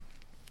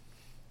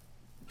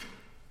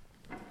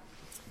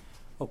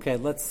Okay,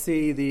 let's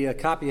see the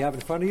copy you have in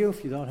front of you.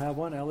 If you don't have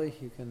one, Ellie,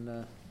 you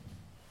can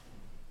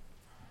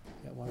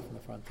get one from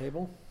the front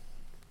table.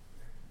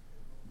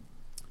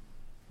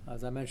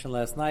 As I mentioned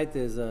last night,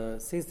 there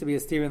seems to be a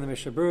steer in the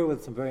Mishnah Berurah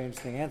with some very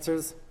interesting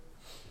answers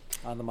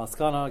on the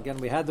Maskana. Again,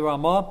 we had the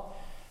Ramah.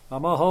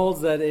 Ramah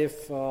holds that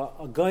if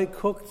a guy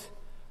cooked,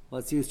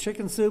 let's use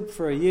chicken soup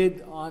for a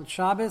Yid on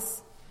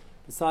Shabbos,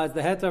 besides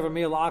the heter of a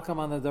meal akam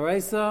on the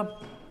Deresa,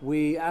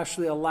 we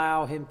actually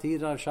allow him to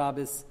eat on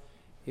Shabbos,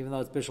 even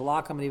though it's Bishul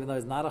Akam, and even though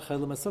it's not a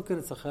Chayla Mesukkan,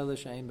 it's a Chayla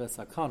She'ein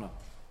Besakana.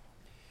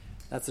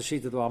 That's the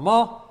sheet of the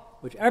Ramah,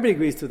 which everybody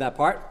agrees to that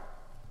part.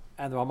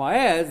 And the Ramah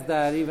adds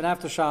that even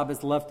after Shabbos,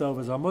 the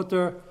leftovers are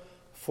mutter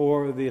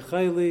for the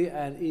Chayli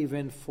and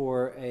even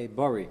for a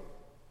Bari.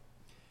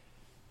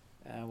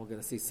 And we're going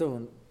to see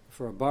soon,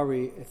 for a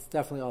Bari, it's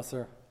definitely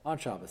also on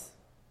Shabbos.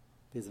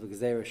 Because of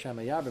Gezeira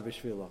Shema Yaber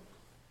B'Shvilo.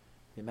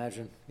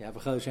 Imagine you have a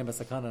Chayla She'ein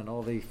Besakana and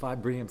all the 5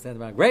 Briim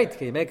standing around. Great,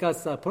 can you make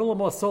us put a little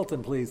more salt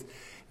in, please?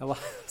 And we'll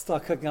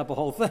start cooking up a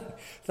whole thing.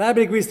 So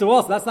everybody agrees to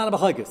also. That's not a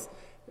machlokes.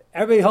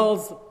 Everybody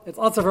holds it's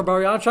also for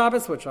Bari on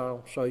Shabbos, which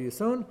I'll show you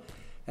soon.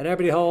 And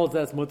everybody holds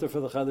that's mutter for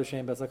the Chayla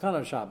She'ein Besakana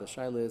on Shabbos.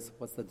 Shaila is,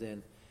 what's the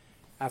din?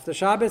 After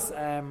Shabbos,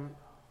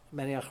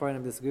 many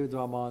Achronim disagree with the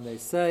Ramah, and they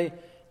say,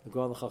 the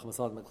Gaon Chacham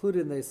Salim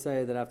included, and they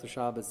say that after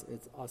Shabbos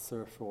it's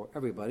asur for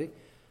everybody,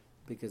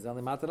 because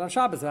only matter on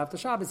Shabbos, and after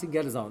Shabbos he can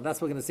get his own. That's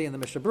what we're going to see in the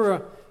Mishnah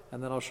Berurah,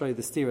 and then I'll show you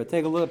the stira.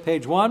 Take a look at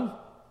page 1.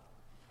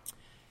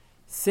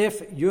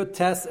 Sif Yud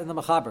Tes in the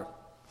Mechaber.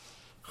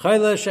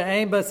 Chayla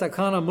she'ein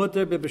besakana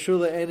mutter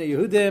b'beshula ena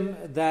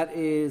Yehudim. That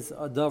is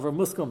a davar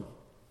muskum.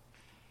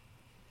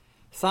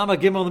 Sama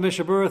Gimel the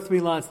Mishnah Berurah, 3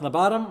 lines in the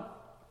bottom.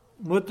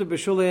 Mutter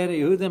b'shula ena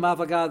Yehudim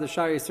avagad the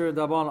shari yisur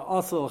dabon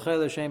also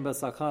chayla she'ein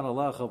besakana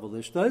lacha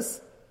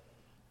v'lishtos.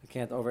 I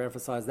can't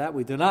overemphasize that.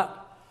 We do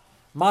not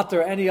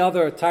matter any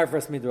other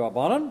tarfas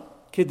midrabanan.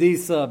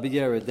 Kedisa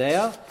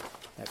b'yeridea.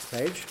 Next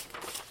page.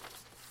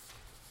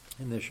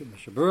 In the Mishnah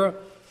Berurah.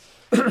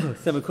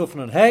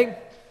 Semikufnon Hey.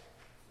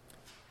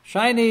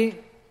 Shiny,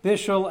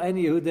 Bishul, and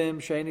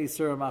Yehudim, Shiny,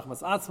 Surah,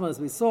 Machmas Atzma. As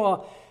we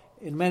saw,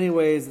 in many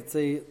ways, it's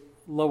a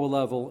lower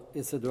level,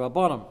 it's a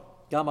Durabanim.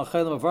 Gama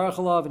Chelim of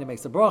Varachalav, and he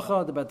makes a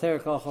bracha. The Bater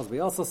Kalchos,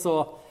 we also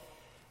saw.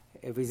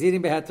 If he's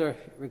eating Beheter,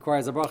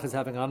 requires a bracha, he's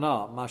having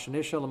Anah.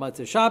 Mashanisha,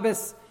 Lamatzah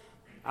Shabbos.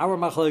 Our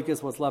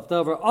Machlokes, what's left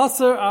over.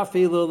 Aser,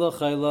 Afilu,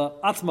 L'chayla,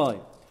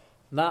 Atzmai.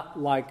 Not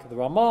like the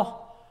Ramah,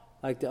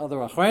 like the other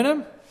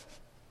Achronim.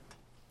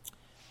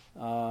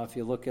 If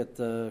you look at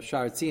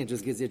Shar Tzin, it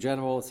just gives you a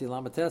general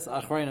Silamates.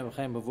 Achreinim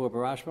Chem Bavur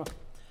Barashma.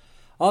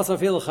 Also,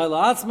 feel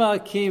Chayla Atzma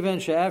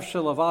Kiven She'ef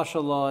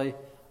Shalavashaloi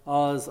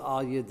Az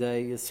Al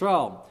Yedei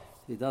Yisrael.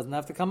 He doesn't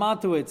have to come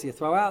onto it. So you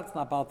throw out. It's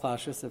not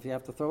Baltashis if you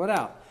have to throw it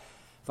out.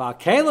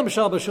 Va'kelim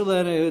Shal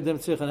Bashula Yehudim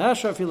Tzrichen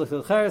Hesher Fil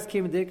Klicheres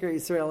Kiven Diker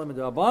Yisrael Elim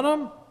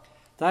D'Abanim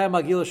Daya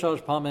Magila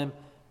Shalosh Pamim.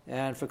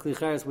 And for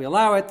Klicheres we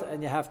allow it,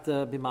 and you have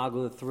to be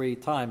Magula 3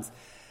 times.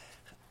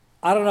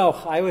 I don't know.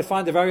 I always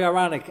find it very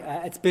ironic.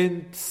 It's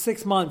been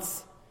 6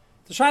 months.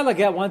 Does Shaila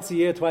get once a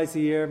year, twice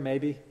a year,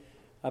 maybe,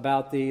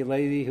 about the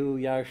lady who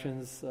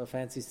yarshins a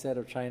fancy set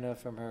of china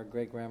from her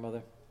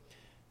great-grandmother,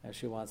 and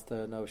she wants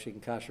to know if she can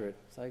kasher it.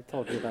 So I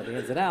told you about the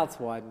ins and outs,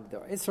 why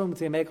there is room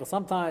to make.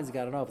 Sometimes you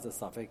got to know if it's a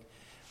suffix.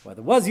 Whether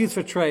it was used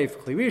for tray, for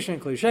kli rishon,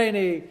 kli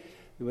sheni,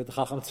 with the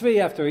chacham tzvi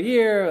after a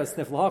year, a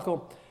sniff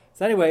l'hakel.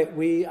 So anyway,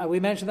 we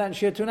mentioned that in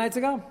Shir 2 nights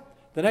ago.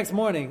 The next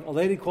morning, a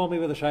lady called me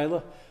with a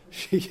shayla.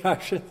 She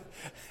yarshed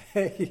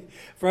a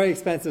very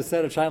expensive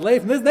set of china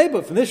from this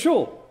neighborhood, from this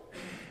shul.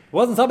 It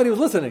wasn't somebody who was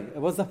listening. It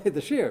wasn't somebody at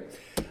the shir.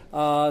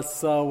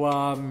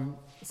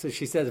 So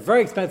she said a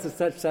very expensive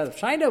set of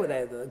china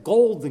with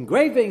gold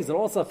engravings and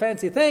also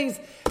fancy things,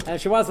 and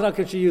she wants to know,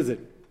 can she use it?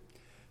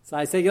 So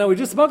I said, we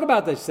just spoke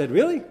about this. She said,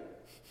 really?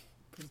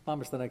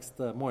 Mamish the next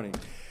morning.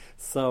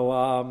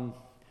 So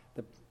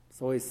there's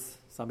always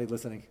somebody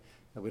listening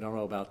that we don't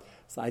know about.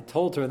 So I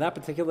told her in that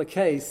particular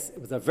case, it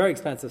was a very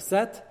expensive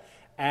set,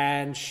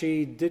 and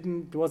she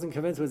wasn't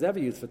convinced it was ever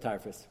used for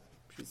typhus.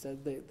 She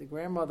said the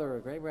grandmother or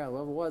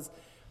great-grandmother, whoever it was,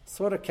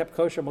 sort of kept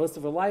kosher most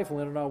of her life, and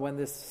we don't know when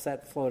this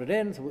set floated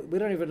in. So we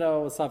don't even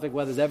know something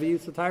whether it's ever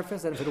used for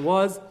typhus, and if it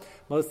was,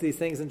 most of these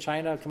things in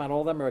China, come out,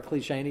 all of them are a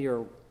klisheni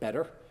or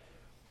better.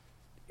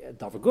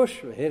 Davar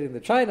gush, hitting the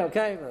China,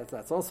 okay,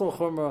 that's also a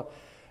chumrah.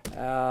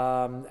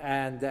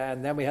 And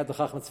then we had the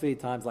Chacham Tzvi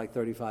times like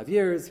 35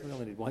 years. We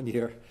only need 1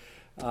 year.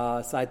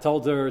 So I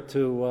told her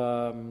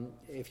to,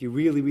 if you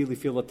really, really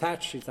feel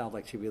attached, she sounded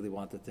like she really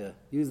wanted to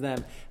use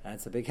them. And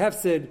it's a big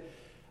hefsid.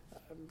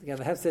 Again,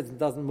 the hefsid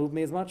doesn't move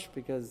me as much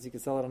because you can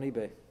sell it on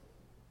eBay.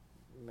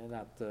 You may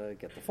not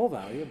get the full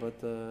value,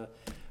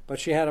 but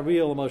she had a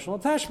real emotional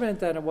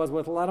attachment, and it was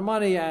worth a lot of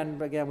money.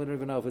 And again, we don't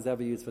even know if it was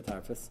ever used for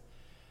tarfus.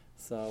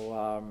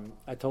 So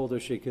I told her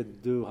she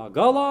could do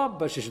Hagala,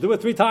 but she should do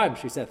it 3 times.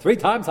 She said, 3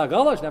 times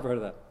Hagala? She's never heard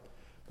of that.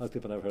 Most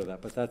people never heard of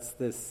that. But that's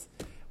this.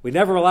 We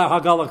never allow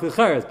Hagala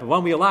Klicheres, but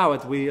when we allow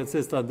it, we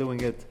insist on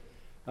doing it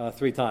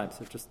 3 times.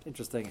 It's just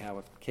interesting how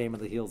it came in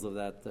the heels of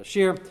that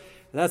shir.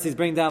 That's he's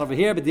bringing down over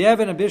here. But the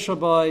Evan and Bishul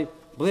boy,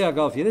 Bli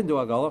Hagala, if you didn't do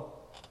Hagala,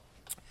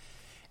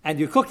 and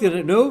you cooked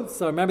it new.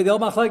 So remember the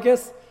old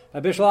machlekes?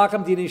 Bishul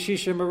Akam dini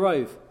shishim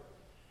roiv.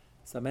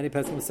 So many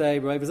people say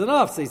roiv is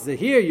enough. So he says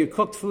here you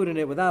cooked food in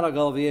it without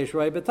agal v'yesh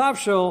roiv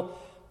betavshul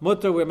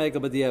mutter we're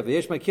making b'diya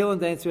v'yesh makilin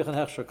dein tzrichan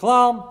hechsher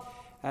klal.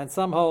 And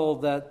some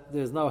hold that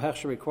there's no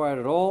hechsher required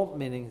at all,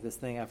 meaning this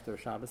thing after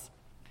Shabbos.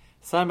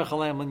 So even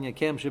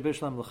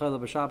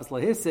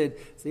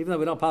though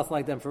we don't pass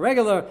like them for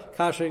regular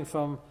kashering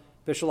from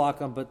Bishul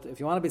Akam, but if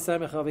you want to be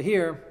samech over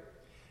here,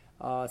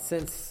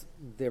 since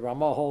the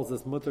Ramah holds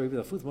this mutter, even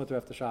the food's mutter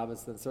after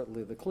Shabbos, then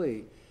certainly the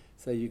kli,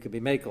 so you could be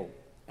mekel.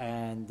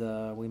 And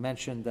we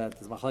mentioned that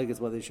there's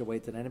machlekes whether you should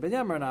wait till any ben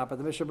yom or not, but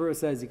the Mishnah Berurah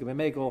says you can be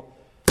mekel,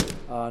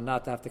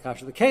 not to have to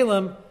kasher the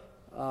kalim.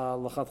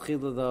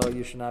 L'chatchila though,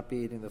 you should not be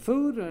eating the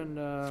food,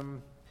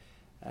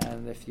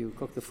 and if you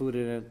cook the food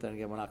in it, then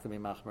again we're not going to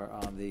be machmer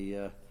on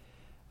the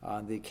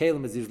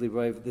kalim. Is usually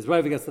roiv. There's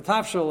roiv against the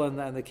tafshul,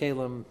 and the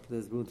kalim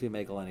there's room to be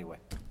mekel anyway.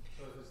 So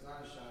if it's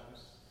not a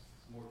Shabbos,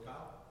 it's more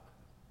kal.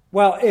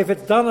 Well, if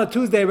it's done on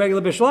Tuesday,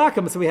 regular Bishul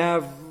Akam, so we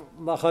have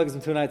machlekes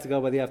and 2 nights ago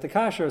whether you have to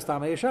kasher or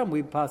stam yesham,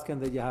 we paskin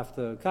that you have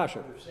to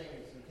kasher.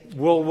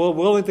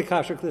 We'll into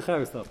kasher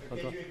klicher stuff.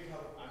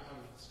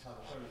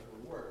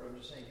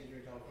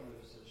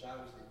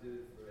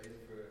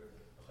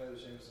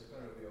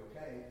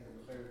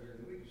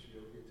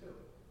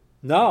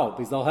 No,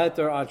 because they'll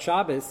heter on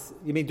Shabbos.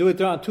 You mean do it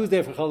on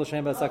Tuesday for Chol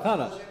Hashem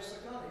B'Sakana?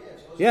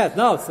 Yes,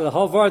 no. So the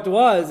whole word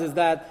is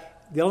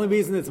that the only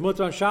reason it's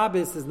mutter on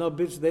Shabbos is no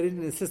bitch. They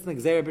didn't insist on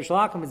Gzeir Bishul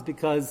Akam is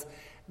because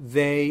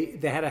they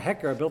had a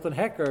hecker, a built-in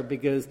hecker,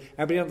 because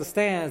everybody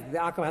understands the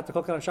Akam had to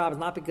cook on Shabbos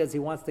not because he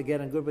wants to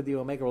get in good with you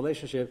or make a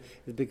relationship.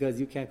 It's because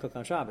you can't cook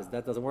on Shabbos.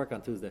 That doesn't work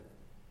on Tuesday.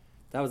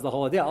 That was the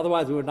whole idea.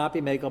 Otherwise, we would not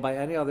be makel by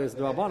any other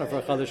D'Rabbanan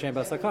for Chol Hashem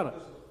B'Sakana.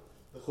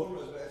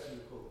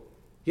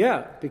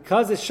 Yeah,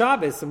 because it's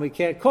Shabbos and we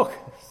can't cook,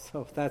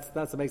 so that's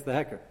what makes the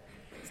hecker.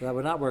 So that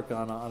would not work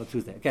on a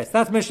Tuesday. Okay, so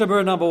that's Mishnah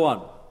Berurah number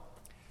 1.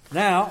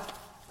 Now,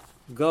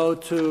 go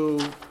to,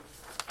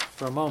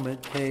 for a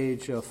moment,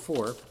 page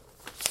 4.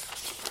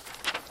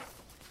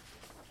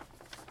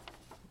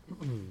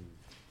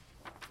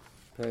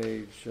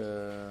 Page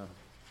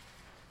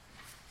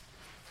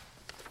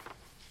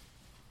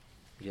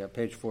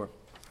 4.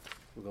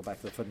 We'll go back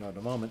to the footnote in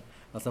a moment.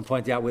 I'll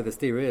point out where the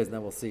steer is, and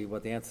then we'll see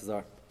what the answers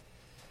are.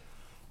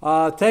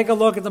 Take a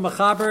look at the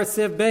Mechaber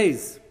Siv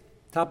Beis,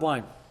 top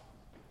line.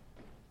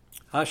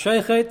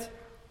 HaSheichet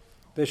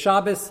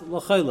b'Shabbos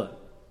l'chayla,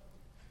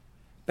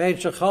 ben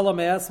shechala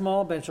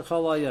me'esmal, ben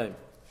shechala hayom.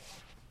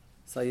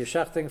 So you're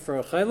shechting for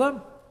a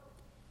chayla.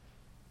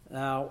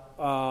 Now,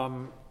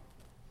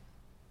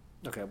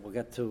 okay, we'll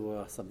get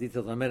to some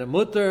details in a minute.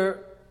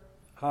 Mutter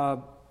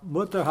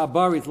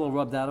habari is a little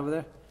rubbed out over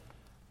there.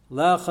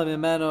 Lecha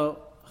mimeno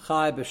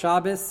chai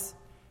b'Shabbos.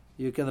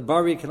 The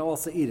bari can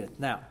also eat it.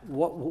 Now,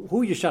 who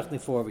are you shechting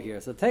for over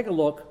here? So take a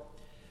look.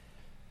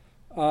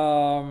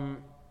 Go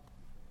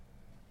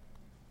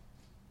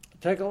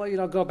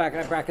back.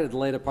 I bracketed the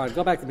later part.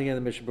 Go back to the beginning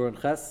of the Mishnah Berurah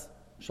and Ches.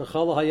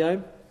 Shechala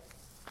hayom.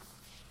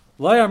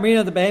 Lo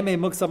yamrina the behemei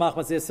muksa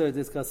machmas yisur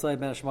diskasay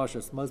ben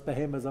hashmashos. Most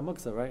behemoths are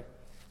muksa, right?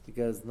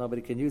 Because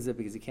nobody can use it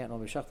because you can't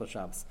normally shech on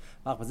Shabbos.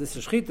 Machmas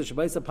yisur shchita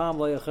shebayis apam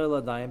lo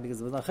yachela dayim because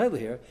there's no chela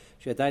here.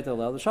 She had daita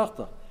alel the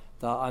shachta.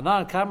 The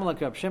anan karmel like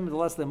Reb Shimon the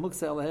less than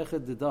muksa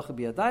elahechid the dach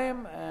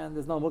biyadayim, and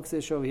there's no muksa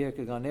issue over here.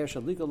 Kaganer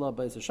shalikala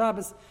bayis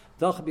Shabbos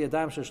dach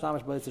biyadayim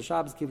sheshtamish bayis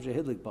Shabbos kiv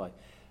shehidlik by.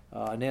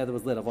 Near there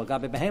was lit. Well,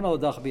 gabe behema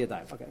dach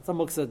biyadayim. Okay, so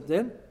muksa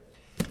din.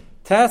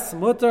 Tes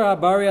mutter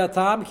habari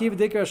atam kiv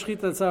dikar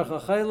shchita tzarcha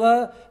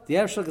chayla the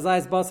efshel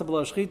gazayis basa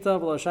below shchita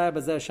below shaya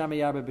bezeh shami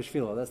yarbe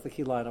b'shvila. That's the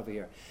key line over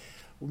here.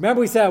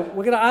 Remember we said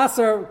we're going to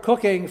answer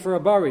cooking for a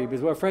bari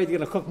because we're afraid you're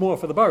going to cook more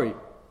for the bari.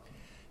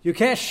 You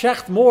can't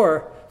shecht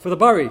more for the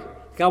bari. You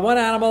got one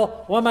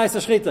animal, one ma'aser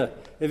shchita.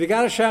 If you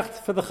got a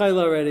shecht for the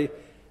chayla already,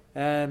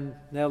 and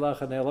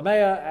ne'elach and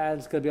ne'elameya, and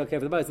it's going to be okay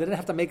for the bari. They didn't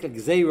have to make a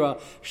gzeira,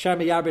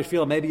 shami yarbe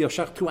b'shvila. Maybe you'll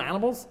shecht 2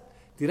 animals.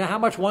 Do you know how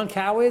much one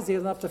cow is? He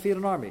doesn't have to feed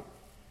an army.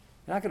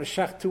 You're not going to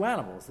shech 2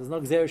 animals. There's no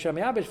gzeira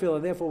shami yarbe b'shvila,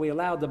 and therefore we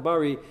allowed the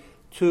bari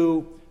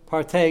to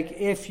partake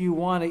if you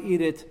want to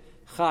eat it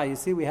chai. You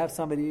see, we have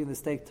somebody eating the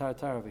steak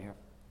tartar over here.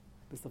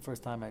 This is the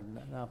first time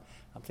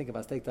I'm thinking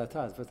about steak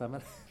tartar. It's the first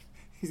time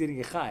he's eating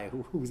a chai.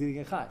 Who's eating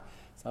a chai?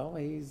 So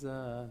he's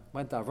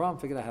went to Avram,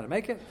 figured out how to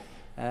make it,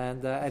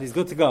 and he's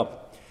good to go.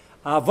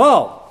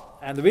 Aval,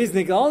 and the reason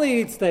he can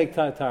only eat steak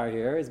tartar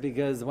here is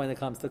because when it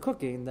comes to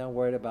cooking, they're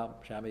worried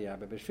about shami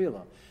yarbe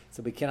b'shvila.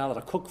 So we cannot let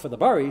it cook for the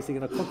bari, so you're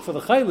going to cook for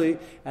the chayli,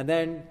 and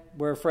then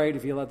we're afraid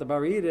if you let the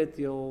bari eat it,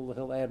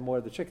 he'll add more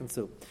to the chicken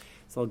soup.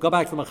 So go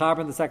back to the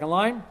Mechaber in the second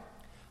line.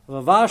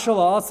 V'vashal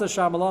ha'asa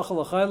sh'amalacha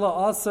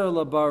l'chayla aser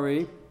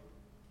l'bari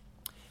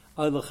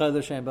ad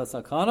l'chayla shem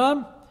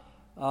b'sakana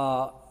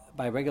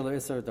by regular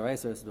iser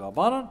d'reiser iser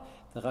d'rabanan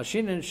the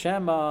chashinin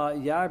shema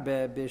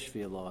yarbe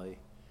b'shviloi.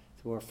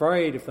 So we're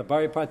afraid if the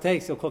bari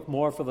partakes, you'll cook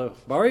more for the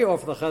bari or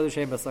for the chayla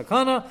shem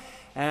b'sakana.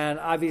 And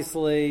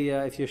obviously,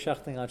 if you're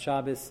shechting on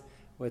Shabbos,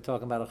 we're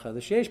talking about a chayla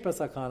sheyesh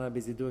b'sakana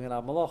because you're doing it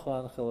on malacha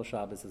and chayla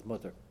Shabbos is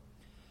mutter.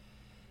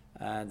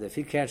 And if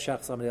he can't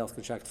shech, somebody else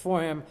can shech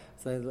for him.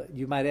 So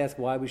you might ask,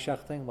 why are we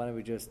shechting? Why don't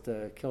we just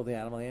kill the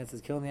animal? The answer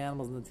is killing the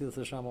animals in the Tilas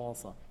Hashem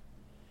also.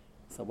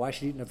 So why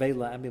should you eat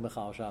nevela and be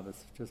Mechal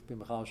Shabbos? Just be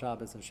Mechal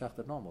Shabbos and shech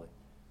it normally.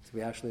 So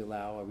we actually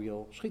allow a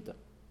real shechita.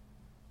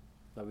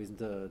 No reason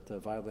to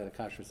violate a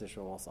kashrus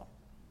issue also.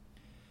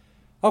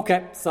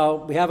 Okay, so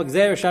we have a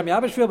Gzeir Shem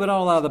Yabashvil, but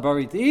don't allow the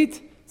bari to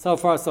eat. So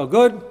far, so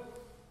good.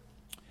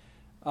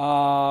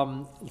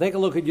 Take a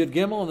look at Yud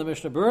Gimel in the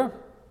Mishnah Berurah.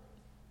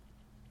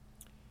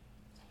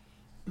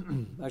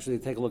 Actually,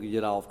 take a look at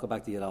Yud Aleph. Go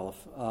back to Yud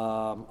Aleph.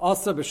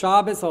 Asa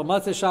b'Shabbos or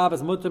Matzah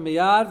Shabbos muter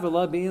miyad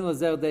v'lo bein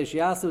lezer deish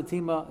yasu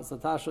tima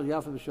satashel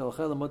yafa b'shel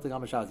chayla muter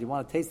gam b'Shabbos. You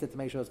want to taste it to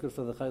make sure it's good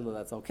for the chayla.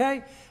 That's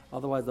okay.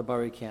 Otherwise, the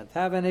bari can't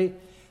have any.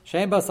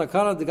 Shein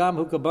basakana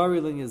degam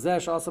hukabari lin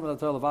yazesh asam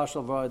l'tor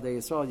levashel v'ar de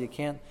Yisrael. You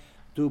can't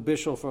do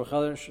bishul for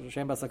chayla.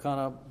 Shein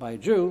basakana by a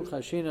Jew.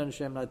 Chashinan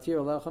shem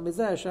natir lechem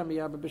mizeh shem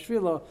yarba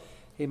b'shvilo.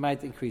 He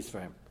might increase for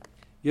him.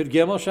 Yud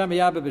Gimel Shem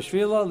Yabe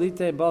B'Shvila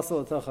Lite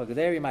Basal L'Tocha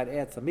Geder. You might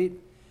add some meat.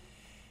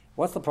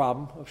 What's the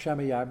problem of Shem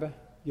Yabe?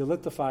 You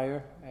lit the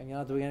fire and you're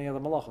not doing any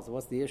other malachas. So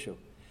what's the issue?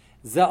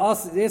 Zeh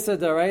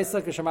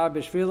Daraisa K'Shemar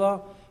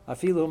B'Shvila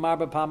Afilu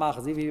Marba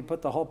Pamachas. If you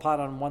put the whole pot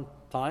on one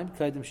time,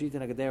 Kaidim Shit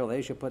in a Geder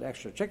Leish, you put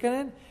extra chicken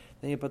in.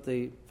 Then you put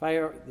the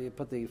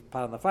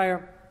pot on the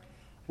fire.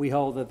 We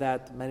hold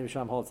that many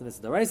Misham holds in this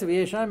Daraisa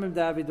V'Yeshamim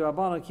David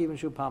Rabbanon Kivin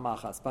Shu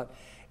Pamachas. But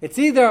it's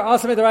either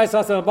Asam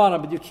Daraisa Asam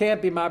Rabbanon, but you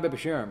can't be Marba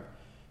B'Shirim.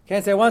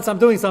 Can't say once I'm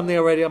doing something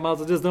already, I might as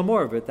well just do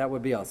more of it. That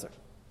would be Aser.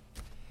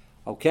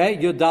 Okay,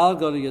 Yudal,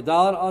 go to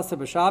Yudal, Aser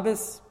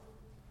b'Shabbos.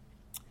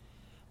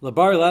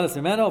 Labari Ladas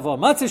Mimeno, Vo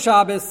Matzah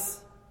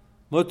Shabbos,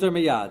 Mutter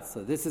Miyad.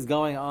 So this is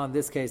going on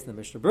this case in the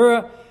Mishnah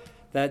Berurah,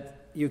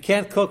 that you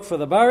can't cook for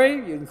the bari,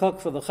 you can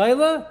cook for the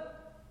chayla.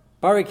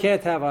 Bari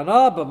can't have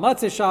anah, but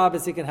Matzah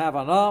Shabbos he can have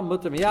anah,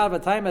 Mutter Miyad.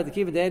 But time at the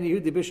Kiva Dani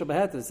Yehudi Bishul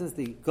Beheter, since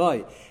the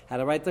guy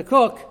had a right to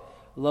cook.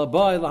 There's no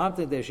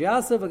bishul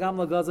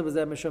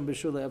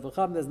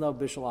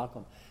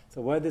akum. So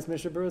what did this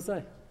Mishnah Berurah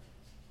say?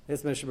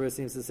 This Mishnah Berurah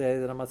seems to say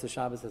that a Matzah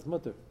Shabbos is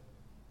mutter.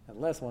 And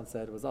the last one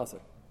said it was aser.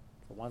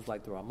 So one's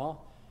like the Ramah,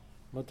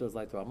 mutter is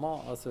like the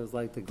Ramah, aser is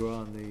like the Gra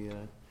and the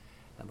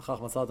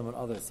Chacham Sadim and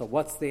others. So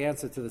what's the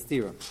answer to the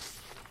stira?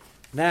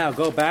 Now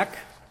go back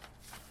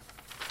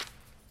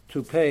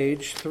to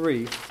page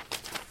 3.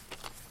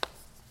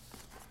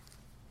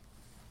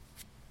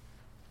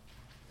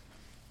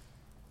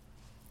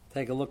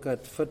 Take a look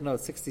at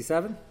footnote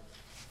 67.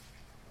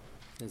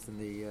 It's in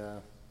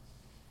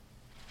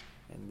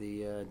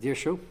the Deer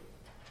Shoe.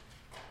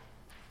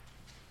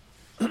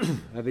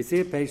 Have you seen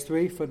it? Page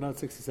 3, footnote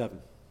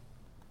 67.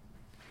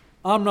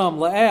 Amnam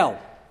la'el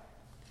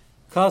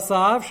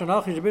kasav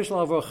shenach yishbishal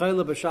over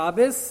chayla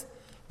b'Shabbos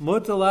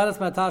mutar ladas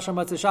matasha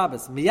matzah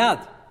Shabbos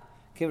miyad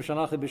kim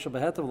shenach yishbishal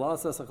beheter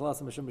v'la'asa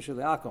saklas mishum b'shil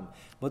akum.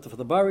 Mutar for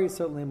the bari,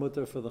 certainly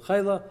mutar for the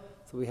chayla.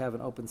 So we have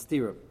an open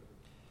stira.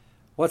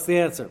 What's the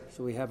answer?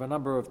 So we have a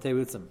number of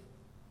terutzim.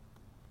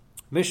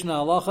 Mishnah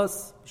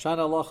halachas,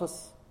 Shana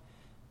halachas,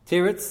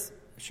 teretz,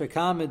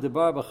 shekam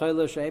medubar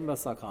b'chayla she'em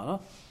b'sakana,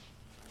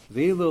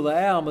 v'ilu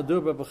la'el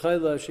medubar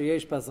b'chayla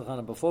she'yesh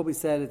b'sakana. Before we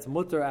said it's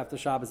mutter after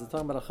Shabbos, it's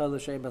talking about a chayla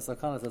she'em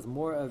b'sakana. It's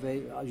more of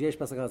a yesh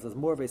b'sakana. It's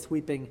more of a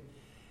sweeping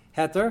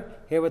heter.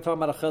 Here we're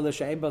talking about a chayla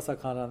she'em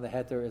b'sakana, and the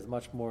heter is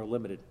much more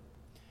limited.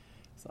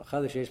 So a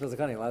chayla she'yesh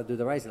b'sakana, you're allowed to do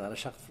the rice, you're allowed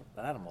to shach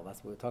the animal.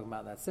 That's what we're talking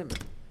about in that simmer.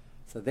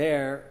 So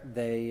there,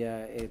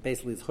 it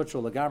basically is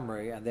chutshul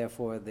lagamri, and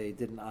therefore they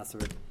didn't answer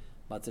it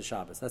Matzah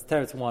Shabbos. That's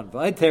teretz 1.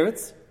 V'ay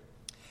teretz,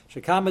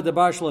 shekam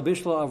medabar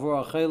shalabishla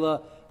avur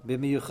achela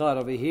b'miyuchad.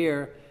 Over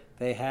here,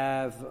 they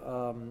have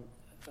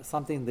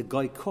something the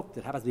guy cooked.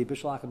 It happens to be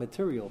bishlaka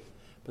material,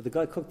 but the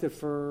guy cooked it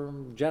for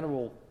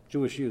general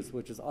Jewish use,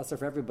 which is aser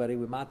for everybody.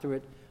 We matter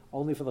it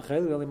only for the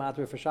chayla, we only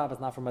matter it for Shabbos,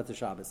 not for Matzah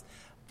Shabbos.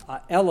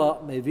 Ella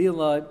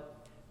mevila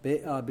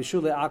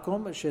b'shule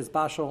akum shez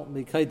bashal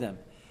mikaydem.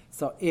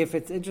 So if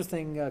it's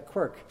interesting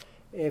quirk,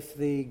 if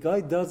the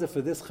guy does it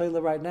for this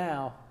chayla right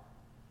now,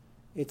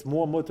 it's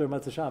more mutter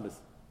Matzah Shabbos.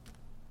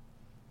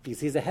 Because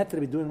he's a heter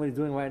to be doing what he's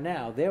doing right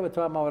now. There we're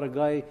talking about what a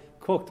guy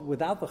cooked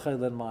without the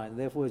chayla in mind.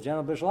 Therefore it's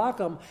general bishul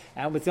akum,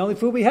 and it's the only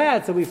food we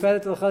had, so we fed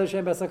it to the chayla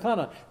shem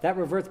b'sakana. That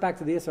reverts back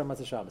to the Yisra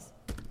Matzah Shabbos.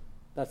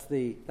 That's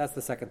the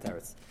second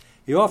teretz.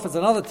 He offers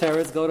another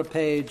teretz. Go to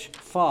page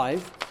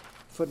 5,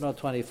 footnote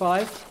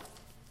 25.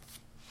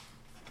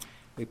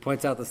 He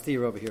points out the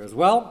steer over here as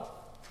well.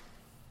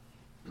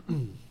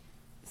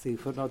 See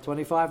footnote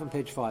 25 on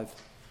page 5.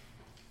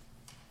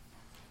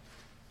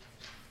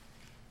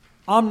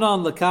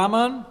 Amnon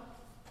lekaman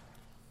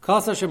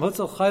kasa shem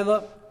hutzal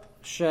chayla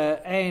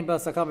she'ein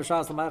b'sakam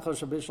b'shas l'machal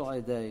shabishal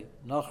aydei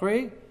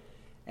nochri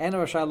en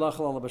rashai lachal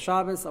ala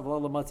b'shabbos avol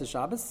ala matzah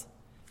Shabbos.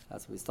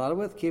 That's what we started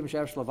with. Kim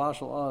she'ev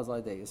shlavashal oz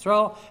aydei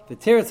Yisrael. The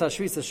teretz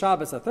hashvisa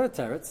Shabbos, a third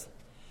teretz.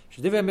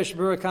 Shedivei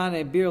mishbura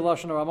kane bir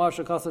lashon ramah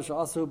shekasa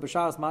she'asu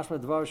b'shas mashma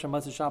dvar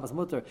shematzah Shabbos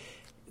mutter.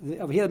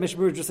 Over here, the Mishnah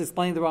Berurah just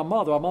explained the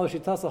Ramah. The Ramah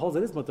Shitasa holds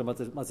it is mutter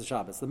Matzah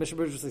Shabbos. The Mishnah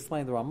Berurah just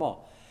explained the Ramah.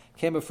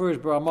 Came a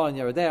first Brahma and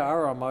Yeridea,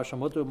 Aramah,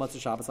 Shamutu, Matzah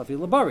Shabbos, Afi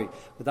Labari.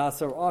 With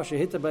Asar, Asher,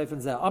 Hitta,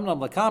 Beifin Zeh. Amnam,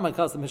 Lakam, and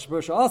Custom, Mishabur,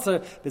 Asar,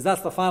 because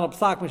that's the final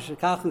psak,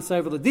 Mishakachu,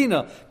 Sever,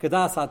 Ladina,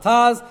 Kedas,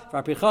 Hataz,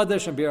 Rapi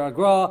Chodesh, and Bir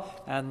Agra,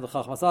 and the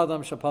Chachmas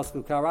Adam,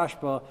 Shapasku,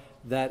 Karashba,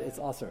 that it's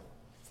Asar.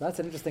 So that's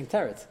an interesting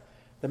teretz.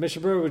 The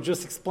Mishabur was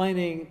just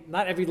explaining,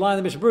 not every line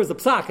of the Mishabur is the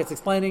psak, it's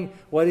explaining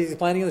what he's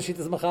explaining in the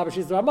Shittas Machaber,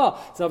 Shittas Ramah.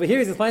 So over here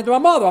he's explaining the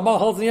Ramah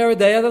holds in the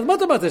Yeridea, that's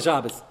Mutter Matzah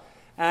Shabbos.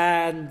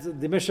 And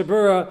the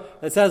Mishabura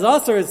that says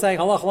Asr is saying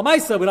Halach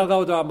Lamaisa, we don't go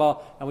with the Ramah,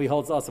 and we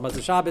hold Asr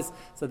Matzah Shabbos.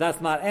 So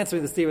that's not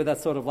answering the stira,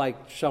 that's sort of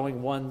like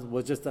showing one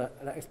was just an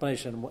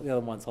explanation, the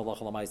other one's Halach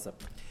Lamaisa.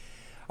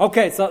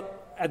 Okay, so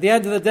at the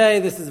end of the day,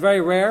 this is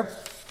very rare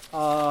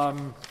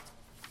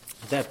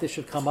that this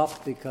should come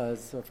up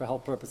because for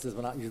health purposes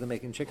we're not usually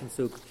making chicken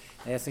soup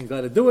and asking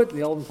God to do it. In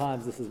the olden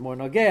times this is more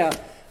nogea.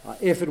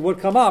 If it would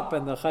come up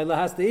and the chayla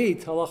has to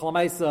eat, halach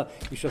l'maisa,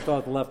 you should throw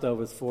out the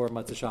leftovers for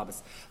Matzah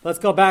Shabbos. Let's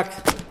go back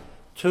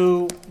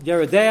to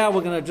Yeridea.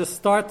 We're going to just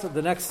start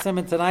the next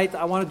simon tonight.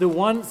 I want to do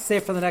one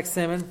sif for the next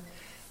simon.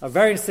 A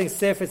very interesting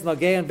sif. It's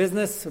nogea in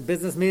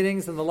business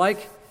meetings and the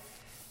like.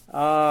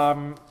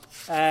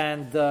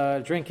 And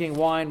drinking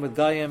wine with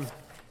gayim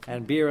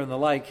and beer and the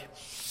like.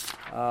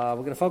 We're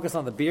going to focus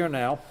on the beer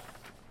now.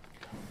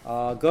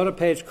 Go to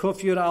page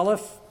Kuf Yud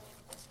Aleph.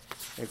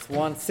 It's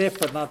one sif,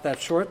 but not that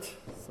short.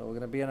 So we're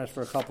going to be in it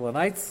for a couple of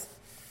nights.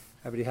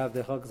 Everybody have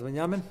the Chokes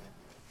Binyamin?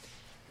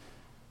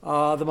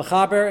 The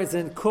Mechaber is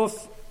in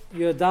Kuf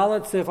Yud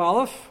Dalet Sif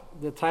Aleph.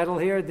 The title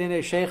here, Dinei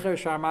Shecher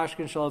Shar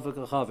Mashkin Shal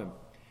V'Kachavim.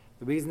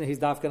 The reason that he's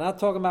dafka not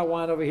talking about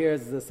wine over here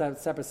is the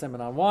separate simon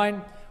on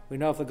wine. We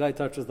know if the guy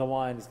touches the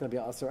wine, he's going to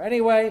be asur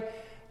anyway.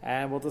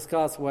 And we'll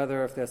discuss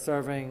whether if they're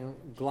serving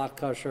glat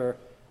kosher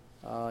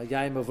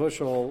yaim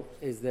mavushal,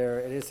 is there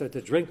an issur to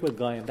drink with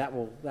gayim? That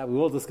we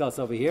will discuss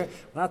over here.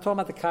 We're not talking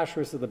about the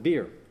kashrus of the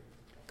beer.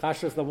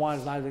 Kashrus of the wine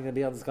is not even going to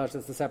be able to discuss.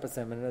 It's a separate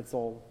simon, and it's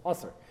all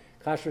asur.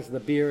 Kashrus of the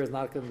beer is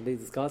not going to be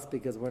discussed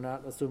because we're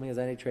not assuming there's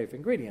any treif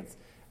ingredients,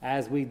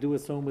 as we do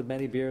assume with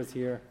many beers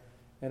here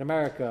in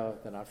America.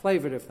 They're not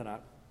flavored if they're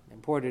not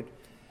imported.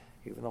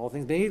 Even though all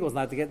things being equal, it's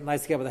not to get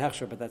nice to get with a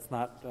hechsher, but that's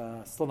not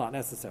still not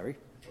necessary.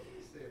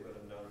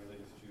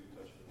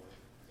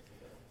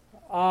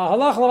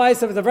 Halach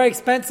l'maisa, if they're very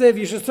expensive,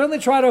 you should certainly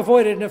try to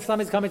avoid it. And if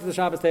somebody's coming to the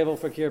Shabbos table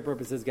for kiyyur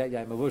purposes, get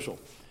yaim mavushal.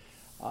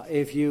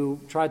 If you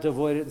tried to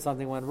avoid it and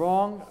something went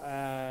wrong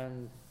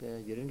and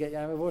you didn't get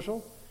yaim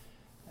mavushal,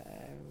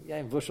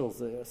 yaim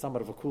mavushal is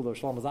somewhat of a cooler.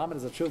 Shlomo Zalman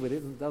is a true, but he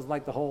doesn't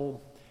like the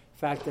whole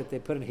fact that they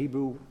put in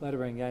Hebrew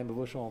lettering yaim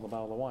mavushal on the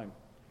bottle of wine.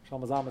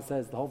 Shlomo Zalman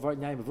says the whole part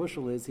in yaim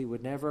mavushal is he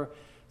would never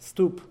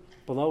stoop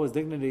below his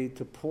dignity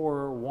to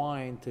pour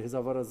wine to his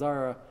avodah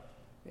zarah.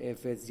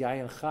 If it's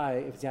yayin chai,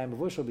 if it's yayin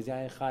mavushal, because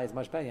yayin chai is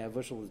much better. Yayin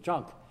mavushal is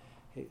junk.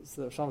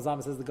 So Shlomo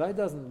Zalman says the guy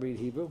doesn't read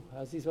Hebrew.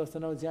 How's he supposed to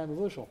know it's yayin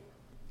mavushal?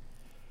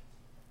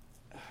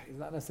 He's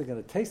not necessarily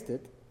going to taste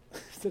it.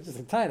 It's just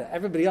a tiny.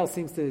 Everybody else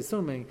seems to be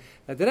assuming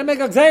that they didn't make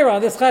a gzeira on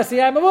this chasi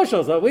yayin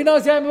mavushal, so we know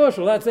it's yayin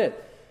mavushal. That's it.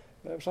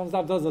 Shlomo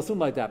Zalman doesn't assume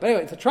like that. But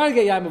anyway, to try to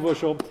get yayin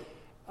mavushal,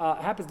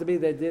 happens to be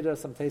they did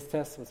some taste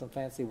tests with some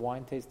fancy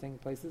wine tasting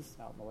places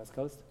out on the West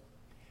Coast.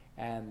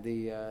 And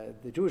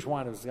the Jewish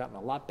wine has gotten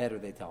a lot better,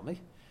 they tell me,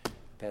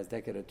 past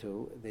decade or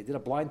two. They did a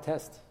blind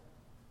test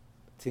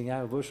between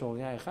yayin mavushal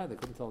and yayin chai. They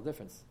couldn't tell the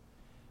difference,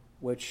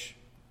 which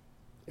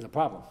is a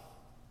problem.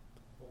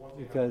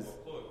 Because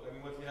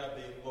once you have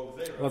the low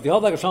zera. Well, if you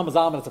hold like a Shlomo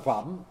Zalman, it's a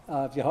problem.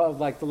 If you hold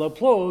like the low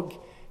plug,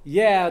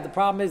 the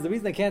problem is the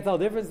reason they can't tell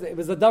the difference. It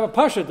was a double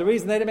pashut. The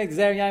reason they didn't make the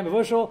zera yayin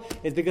mavushal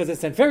is because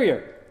it's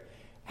inferior.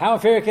 How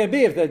inferior can it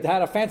be if they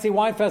had a fancy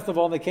wine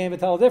festival and they can't even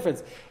tell the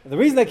difference? And the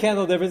reason they can't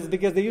tell the difference is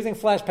because they're using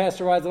flash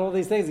pasteurized and all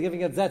these things,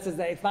 giving it zetzes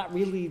that it's not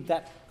really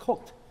that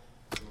cooked.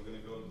 We're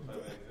going to go into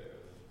time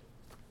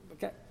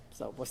Okay,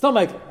 so we're still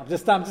making. I'm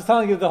just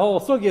telling you the whole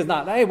sugi is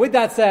not. Hey, with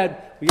that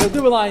said, we're going to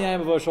do rely on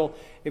yayin mavushal.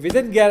 If you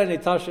didn't get any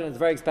tushin, it's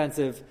very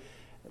expensive.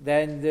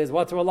 Then there's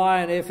what to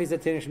rely on if he's a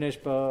tinish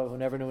nishba who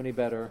never knew any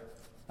better.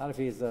 Not if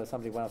he's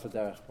somebody who went off the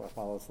derech or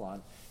follow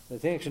Islam. The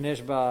tinish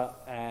nishba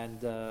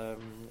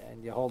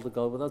and you hold the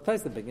gold with those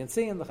places. The Binyan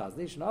C and the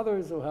Chaznish and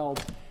others who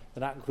held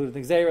they're not included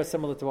in Xera,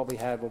 similar to what we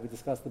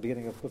discussed at the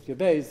beginning of Kuf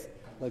Yabez,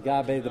 the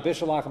Gabe, the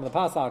Bishalachim, and the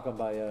Pasachim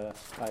by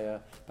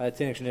a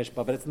tinish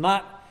nishba. But it's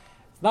not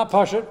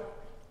pashut,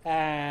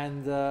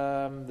 and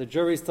the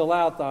jury's still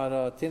out on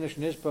a tinish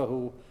nishba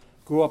who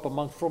grew up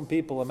among frum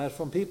people and met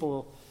frum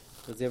people.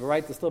 Does he have a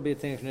right to still be a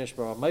tinish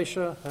nishba?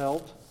 Moshe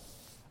held.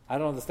 I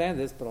don't understand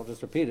this, but I'll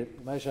just repeat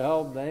it. Moshe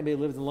held that anybody who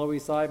lives in the Lower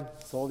East Side,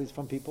 saw all these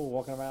from people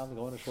walking around,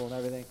 going to shul and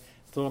everything,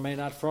 still remain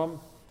not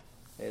from,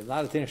 is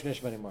not a tinish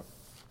nishba anymore.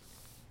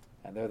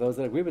 And there are those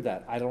that agree with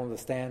that. I don't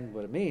understand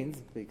what it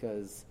means,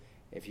 because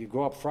if you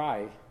grow up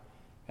fry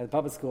at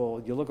public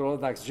school, you look at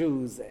Orthodox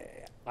Jews,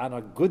 on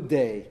a good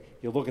day,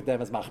 you look at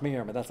them as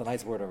machmir, but that's a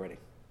nice word already.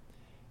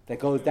 That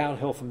goes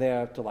downhill from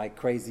there to like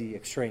crazy,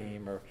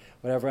 extreme, or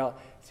whatever else.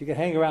 So you can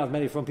hang around as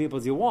many from people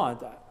as you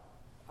want.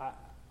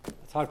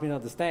 It's hard for me to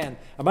understand.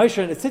 A Moshe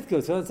and a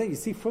Tzidkut, so I'm saying, you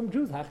see from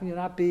Jews, how can you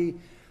not be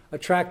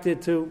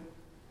attracted to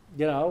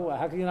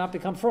how can you not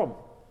become from?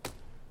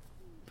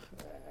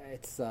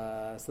 It's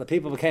so the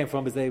people became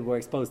from as they were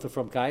exposed to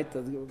frumkeit,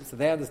 so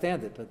they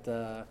understand it. But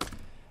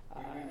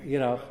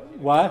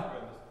what?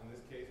 In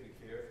this case,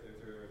 we care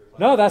if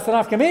they're No, that's the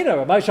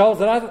nafkamina. Moshe holds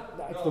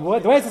that the way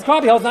it's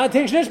described, he holds not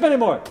teaching Nishma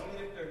anymore.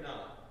 Even if they're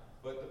not,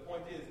 but the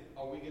point is,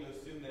 are we going to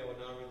assume that a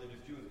non-religious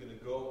Jew is going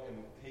to go and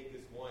take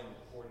this wine and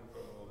pour it in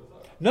front of all this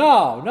other?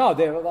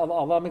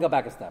 No. Let me go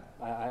back a step.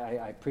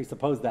 I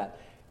presuppose that.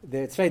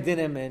 There's Tzvei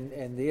Dinim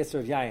in the Yisr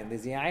of Yayin.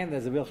 There's Yayin,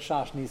 there's a real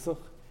Chash Nisuch.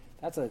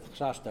 That's a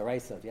Chash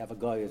Daraisa. If you have a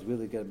guy who's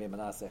really good at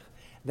Mimanasech.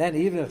 Then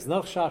even if it's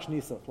no Chash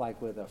Nisuch,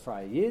 like with a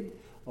Friar Yid,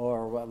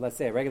 or let's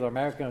say a regular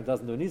American who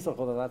doesn't do Nisuch,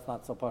 although that's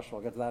not so partial,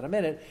 we'll get to that in a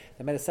minute,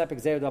 they made a separate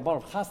Gzeir D'Abon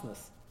of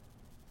Chasnas.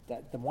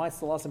 That the wine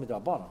still also made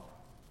D'Abon.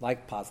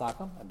 Like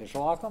Pasakim and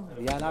Bishul Akim.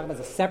 The Yayin Akim is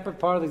a separate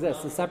part of the Gzeir.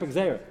 It's a separate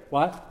Gzeir.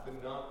 What?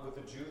 But not with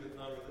a Jew that's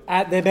not religious?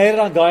 And they made it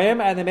on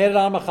Goyim, and they made it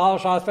on Machal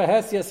Shas for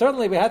Hesia.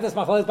 Certainly, we had this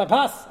Machal by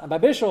Pas and by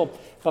Bishul,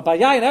 but by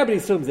Yain, everybody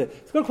assumes it.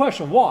 It's a good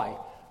question. Why?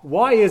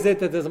 Why is it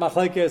that there's a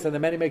Machlekes and the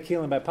many make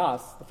Keelim by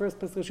Pas? The first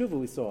Pesach Shuva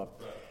we saw. Right.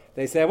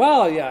 They say,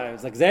 well,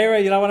 it's like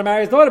Zera, you don't want to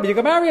marry his daughter, but you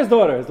can marry his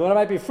daughter. His daughter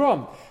might be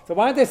from. So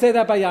why don't they say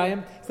that by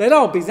Yain? So they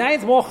don't, because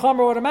Yain's more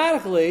Chomer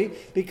automatically,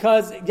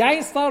 because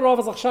Yain started off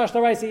as a Chash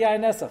Daraisa Yain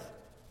Nesach.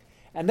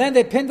 And then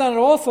they pinned on it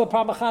also a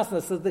problem of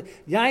chasna. So the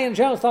Yain in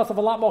general starts with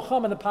a lot more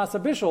chum in the Pasa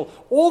Bishul.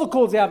 All the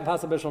calls you have in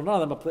Pasa Bishul,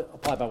 none of them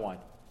apply by wine.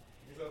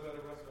 Because I was at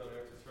a restaurant in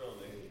Eretz Yisrael,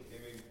 and they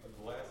gave me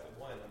a glass of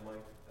wine.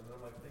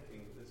 I'm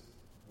thinking, this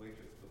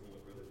waitress doesn't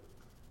look religious.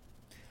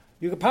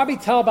 You could probably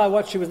tell by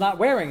what she was not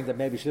wearing that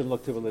maybe she didn't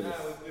look too religious.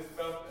 Yeah, it was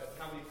about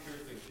how many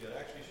piercings she had.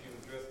 Actually, she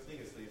was dressed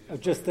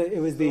singishly. It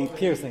was the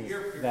piercings.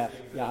 That,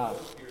 I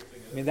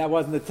mean, that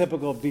wasn't the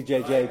typical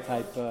BJJ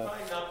type. Trying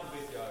not to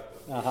make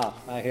the eye.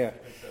 I hear.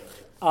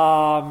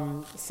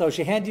 So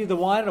she handed you the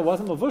wine and it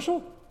wasn't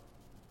mavushal?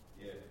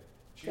 Yeah.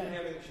 She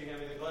handed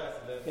me the glass.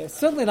 And then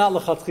certainly not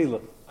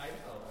l'chatchila. I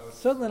know.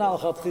 Certainly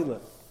not l'chatchila.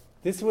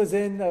 This was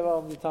in,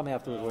 you tell me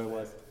afterwards where it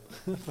was.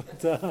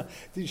 But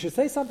you should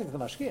say something to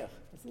the mashgiach.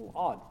 It's a little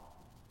odd.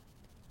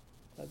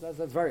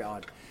 That's very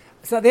odd.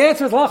 So the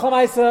answer is lach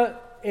l'maisa.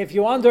 If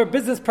you're under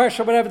business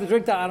pressure, whatever, to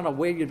drink that, I don't know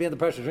where you'd be under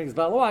pressure to drink this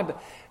bottle of wine,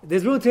 but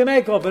there's room to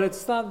make it, but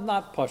it's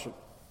not partial.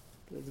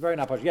 It's very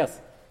not partial. Yes?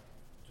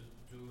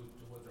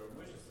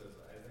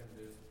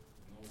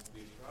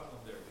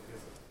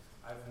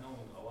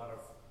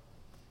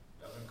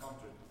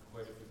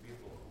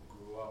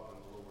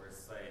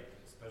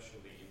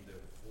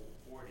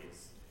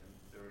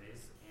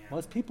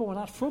 Most people were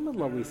not from in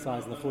Lower East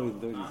Side in the 40s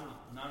and 30s.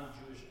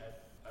 Non-Jewish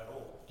at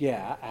all.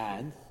 Yeah,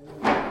 and? Who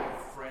were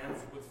friends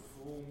with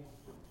whom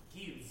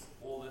kids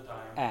all the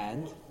time.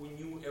 And? Who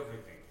knew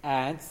everything.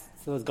 And?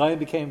 So this guy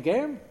became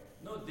gay?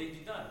 No, they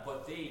did not.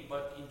 But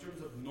in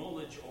terms of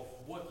knowledge of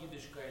what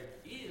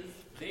Yiddishkeit is,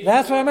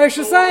 that's what I'm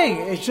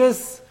saying. It's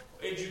just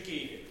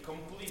educated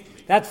completely.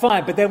 That's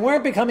fine, but they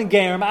weren't becoming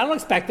Gerim. I don't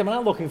expect them. I'm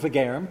not looking for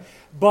Gerim.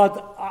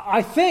 But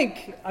I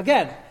think,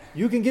 again,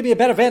 you can give me a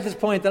better vantage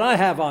point than I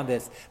have on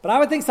this. But I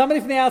would think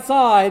somebody from the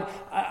outside,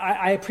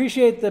 I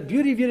appreciate the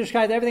beauty of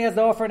Yiddishkeit, everything has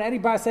to offer, and any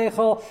Bar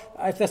Seichel,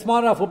 if they're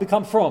smart enough, will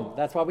become from.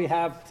 That's why we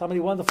have so many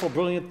wonderful,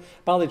 brilliant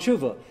Baalei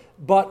Tshuva.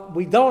 But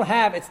we don't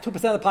have, it's 2%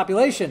 of the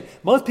population.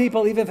 Most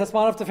people, even if they're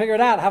smart enough to figure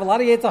it out, have a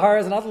lot of Yetzer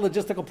Haras and other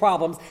logistical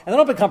problems, and they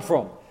don't become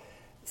from.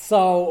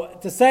 So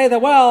to say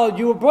that, well,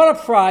 you were brought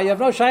up Fry, you have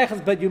no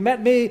shaykhs, but you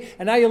met me,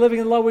 and now you're living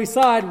in the Lower East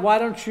Side, why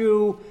don't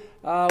you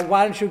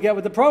get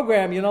with the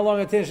program? You're no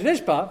longer a Tinish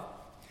Mishpah.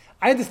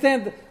 I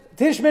understand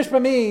Tinish Mishpah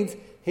means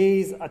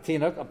he's a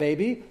tinuk, a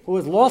baby, who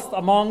is lost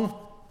among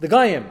the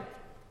Goyim.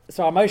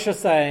 So Moshe is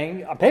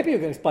saying, on paper you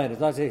can explain it.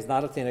 It's not he's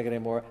not a tinuk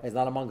anymore, he's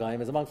not among Goyim,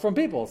 he's among from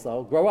people,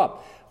 so grow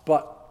up.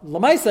 But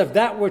Lamaisa, if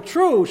that were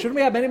true, shouldn't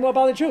we have many more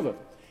Baalei Tshuva?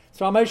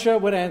 So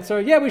Moshe would answer,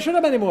 yeah, we should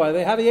have many more.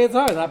 They have a Yetzer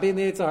Hara, not being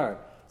the Yetzer Hara.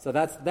 So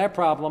that's their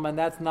problem, and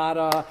that's not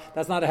a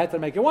head to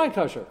make your wine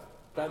kosher.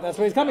 That's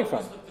where he's coming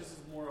from. This is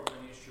more of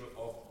an issue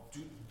of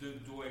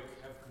do I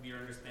have clear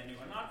understanding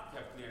or not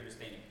have clear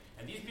understanding?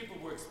 And these people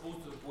were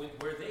exposed to the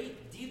point where they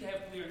did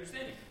have clear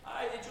understanding.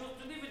 They chose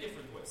to live a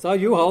different way. So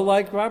you hold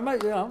like, you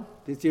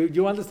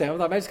understand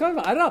what Moshe is coming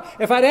from. I don't know.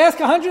 If I'd ask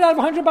 100 out of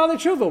 100 Baalei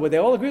Tshuva, would they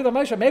all agree with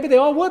Moshe? Maybe they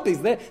all would,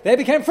 because they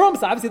became from,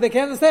 so obviously they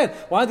can't understand.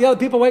 Why don't the other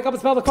people wake up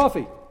and smell the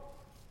coffee?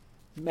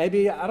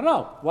 Maybe, I don't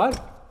know. What?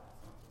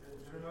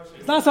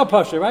 It's not so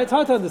pushy, right? It's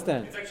hard to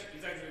understand. It's actually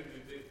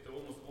the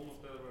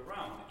almost the other way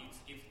around. It's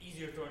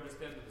easier to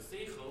understand with the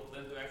seichel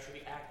than to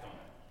actually act on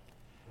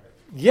it. Right?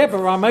 Yeah, but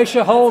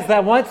Ramesha holds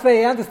that once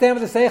they understand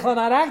with the seichel and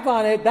not act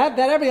on it, that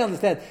everybody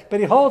understands.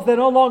 But he holds they're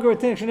no longer a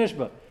Tinish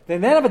Nishba. They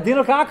then have a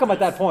Dinuk Akam at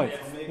that point.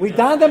 We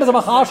don them as a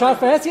Machal Shas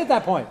Fa'esi at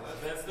that point.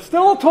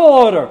 Still a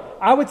tall order.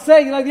 I would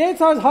say, the Yetzer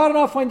Hara is hard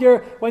enough when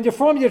you're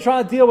from, you're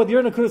trying to deal with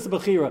your Nakudas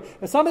Bechira.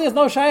 If somebody has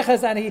no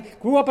shaykhs and he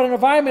grew up in an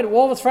environment where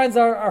all his friends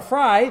are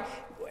fry,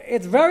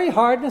 it's very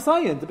hard in a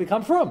Sayan to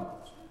become from.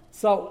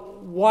 So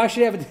why should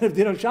he have a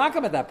Dinuk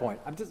Shakam at that point?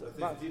 I think deep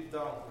down he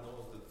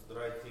knows that's the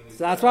right thing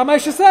So that's what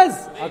Moshe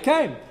says.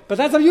 Okay. But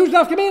that's a huge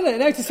enough community.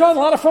 In Eretz Yisrael, a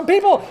lot of from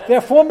people. There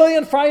are 4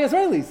 million Fry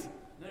Israelis.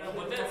 No,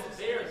 but that's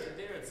there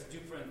it's a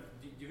different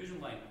division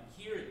line.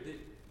 Here,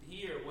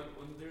 when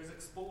there's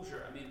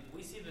exposure, I mean,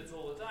 we see this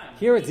all the time.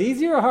 Here it's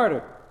easier or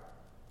harder?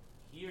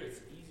 Here it's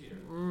easier.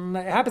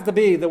 It happens to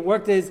be. The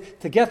work is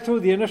to get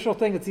through the initial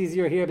thing, it's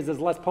easier here because it's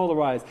less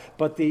polarized.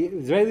 But the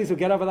Israelis who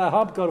get over that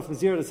hump go from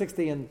 0 to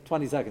 60 in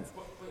 20 seconds.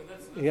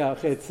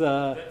 It's...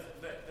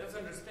 That's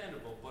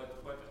understandable, but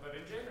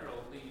in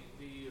general,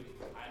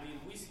 I mean,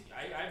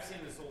 I've seen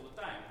this all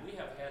the time. We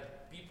have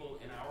had people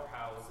in our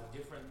house at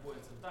different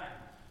points in time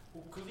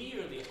who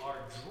clearly are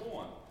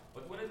drawn,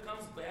 but when it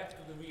comes back to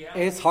the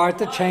reality, it's hard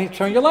to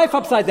turn your life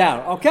upside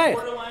down. Okay.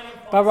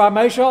 But Rav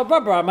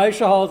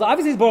Moshe holds,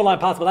 obviously it's borderline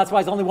possible, that's why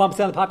it's only 1% of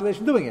the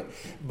population doing it.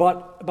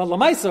 But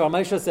Lamaisa, Rav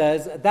Moshe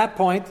says, at that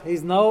point, he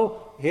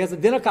has a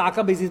dinner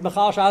kakam because he's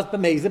Mechal Shas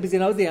B'mezid, because he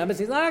knows the emes,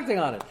 he's not acting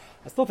on it.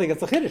 I still think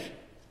it's a chiddush.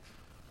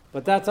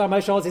 But that's Rav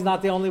Moshe holds, he's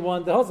not the only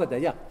one that holds like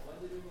that, yeah.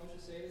 When did Rav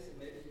Moshe say this? And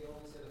maybe he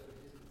only said it for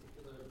this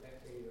particular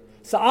decade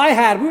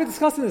or... So we were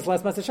discussing this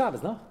last Master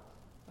Shabbos, no?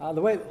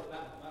 The way...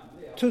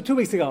 Two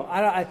weeks ago.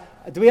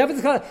 Do we have a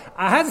discussion?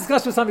 I had a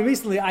discussion with somebody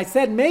recently. I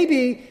said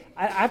maybe,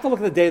 I have to look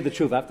at the date of the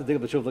truth. I have to dig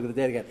up the truth, look at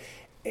the date again.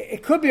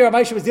 It could be Rav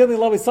Moshe was dealing in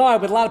Lower Sar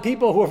with a lot of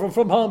people who were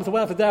from homes who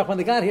went for derech when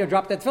they got here,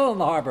 dropped that tefillin in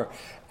the harbor.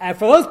 And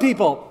for those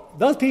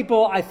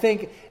people, I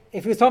think,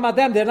 if he was talking about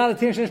them, they're not a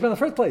Tir Shenish in the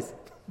first place.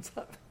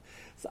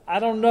 So I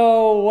don't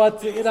know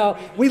what,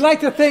 we like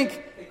to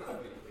think.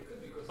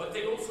 But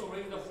they also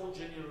raised a whole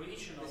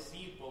generation of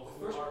people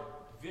who are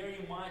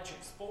very much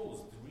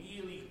exposed,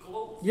 really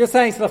close. You're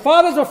saying, so the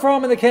fathers were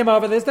from and they came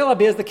over, they still have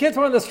beers, the kids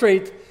were on the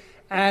street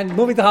and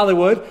moving to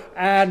Hollywood,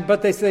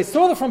 but they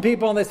saw the from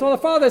people and they saw the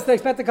fathers, they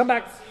expect to come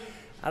back.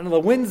 I don't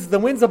know, the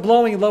winds are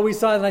blowing in Lower East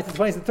Side in the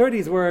 1920s and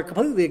 30s were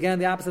completely, again,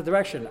 the opposite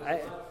direction.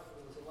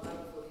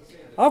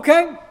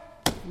 Okay,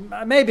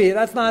 maybe,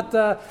 that's not,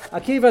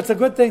 Akiva, it's a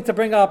good thing to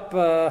bring up,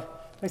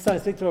 next time I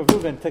speak to a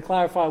Reuven to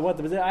clarify what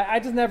the position, I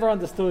just never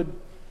understood,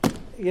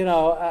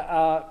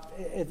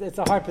 it's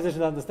a hard position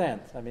to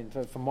understand. I mean,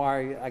 from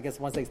where, I guess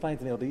once they explain it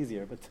to me, it'll be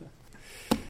easier, but...